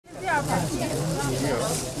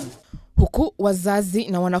Huku wazazi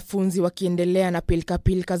na wanafunzi wakiendelea na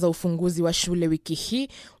pilka za ufunguzi wa shule wiki hii,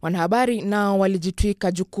 wanahabari nao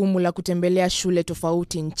walijitwika jukumu la kutembelea shule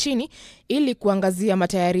tofauti nchini ili kuangazia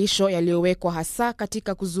matayarisho yaliyowekwa hasa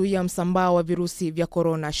katika kuzuia msambao wa virusi vya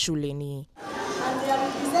korona shuleni.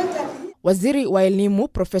 Waziri wa elimu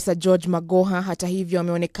Profesa George Magoha hata hivyo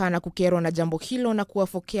ameonekana kukerwa na jambo hilo na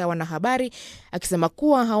kuwafokea wanahabari, akisema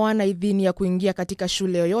kuwa hawana idhini ya kuingia katika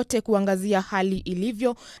shule yoyote kuangazia hali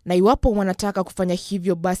ilivyo, na iwapo wanataka kufanya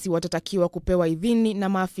hivyo basi watatakiwa kupewa idhini na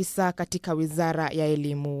maafisa katika Wizara ya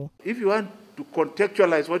Elimu. If you want to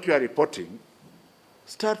contextualize what you are reporting,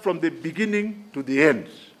 start from the beginning to the end.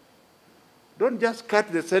 Don't just cut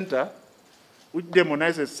the center which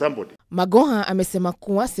demonizes somebody. Magoha amesema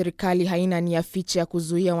kuwa serikali haina nia fiche ya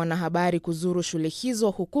kuzuia wanahabari kuzuru shule hizo,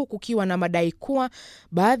 huku kukiwa na madai kuwa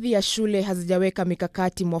baadhi ya shule hazijaweka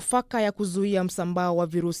mikakati mwafaka ya kuzuia msambao wa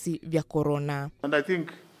virusi vya korona. And I think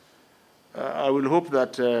I will hope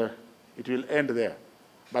that it will end there.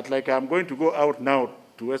 But like I'm going to go out now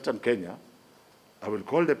to Western Kenya, I will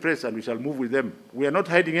call the press and we shall move with them. We are not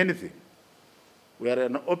hiding anything. We are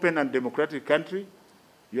an open and democratic country.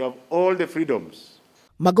 You have all the freedoms.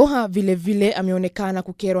 Magoha vile ameonekana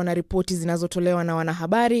kukerwa na ripoti zinazotolewa na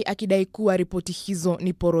wanahabari, akidai kuwa ripoti hizo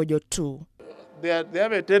ni porojo tu. They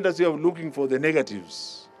have a tendency of looking for the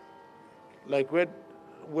negatives. Like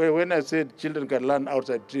when I said children can learn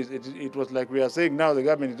outside trees, it was like we are saying now the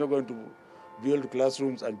government is not going to build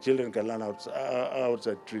classrooms and children can learn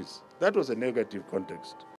outside trees. That was a negative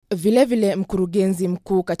context. Vile mkurugenzi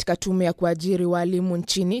mkuu katika tume ya kuajiri walimu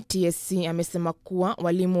nchini TSC amesema kuwa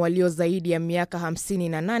walimu walio zaidi ya miaka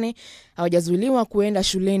 58 hawajazuiliwa kuenda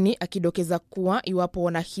shuleni, akidokeza kuwa iwapo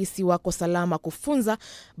wanahisi wako salama kufunza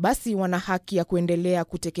basi wana haki ya kuendelea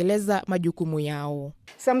kutekeleza majukumu yao.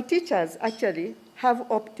 Some teachers actually have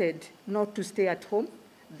opted not to stay at home.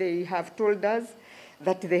 They have told us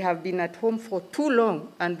that they have been at home for too long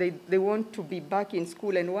and they want to be back in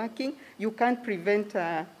school and working. You can't prevent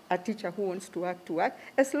a teacher who wants to work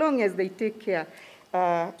as long as they take care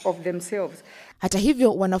of themselves. Hata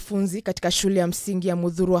hivyo wanafunzi katika shule ya msingi ya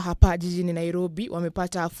Mudhurwa hapa jijini Nairobi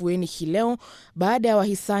wamepata afueni hii leo baada ya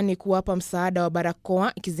wahisani kuwapa msaada wa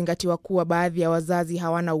barakoa, ikizingatiwa kuwa baadhi ya wazazi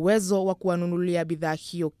hawana uwezo wa kuwanunulia bidhaa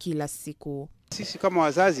hiyo kila siku. Sisi kama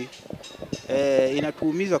wazazi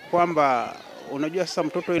inatuumiza kwamba unajua sasa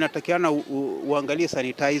mtoto inatakiana uangalie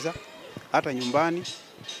sanitizer hata nyumbani,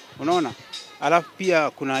 unaona. Alafu pia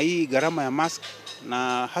kuna hii gharama ya mask,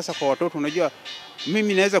 na hasa kwa watoto. Unajua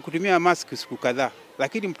mimi naweza kutumia mask siku kadhaa,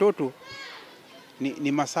 lakini mtoto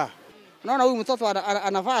ni masaa. Unaona huyu mtoto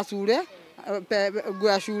anavaa shule,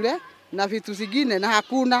 nguo shule na vitu zingine na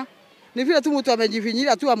hakuna. Ni vile tu mtu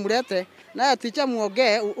amejifinyia tu amlete na ticha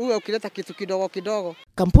muongee uwe ukileta kitu kidogo.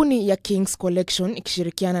 Kampuni ya Kings Collection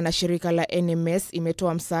ikishirikiana na shirika la NMS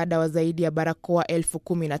imetoa msaada wa zaidi ya barakoa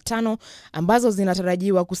 15,000 ambazo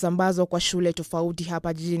zinatarajiwa kusambazwa kwa shule tofauti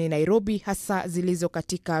hapa jijini Nairobi, hasa zilizo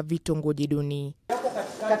katika vitongoji duni.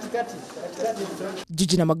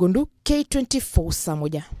 Jiji na Magundu, K24 saa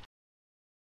moja.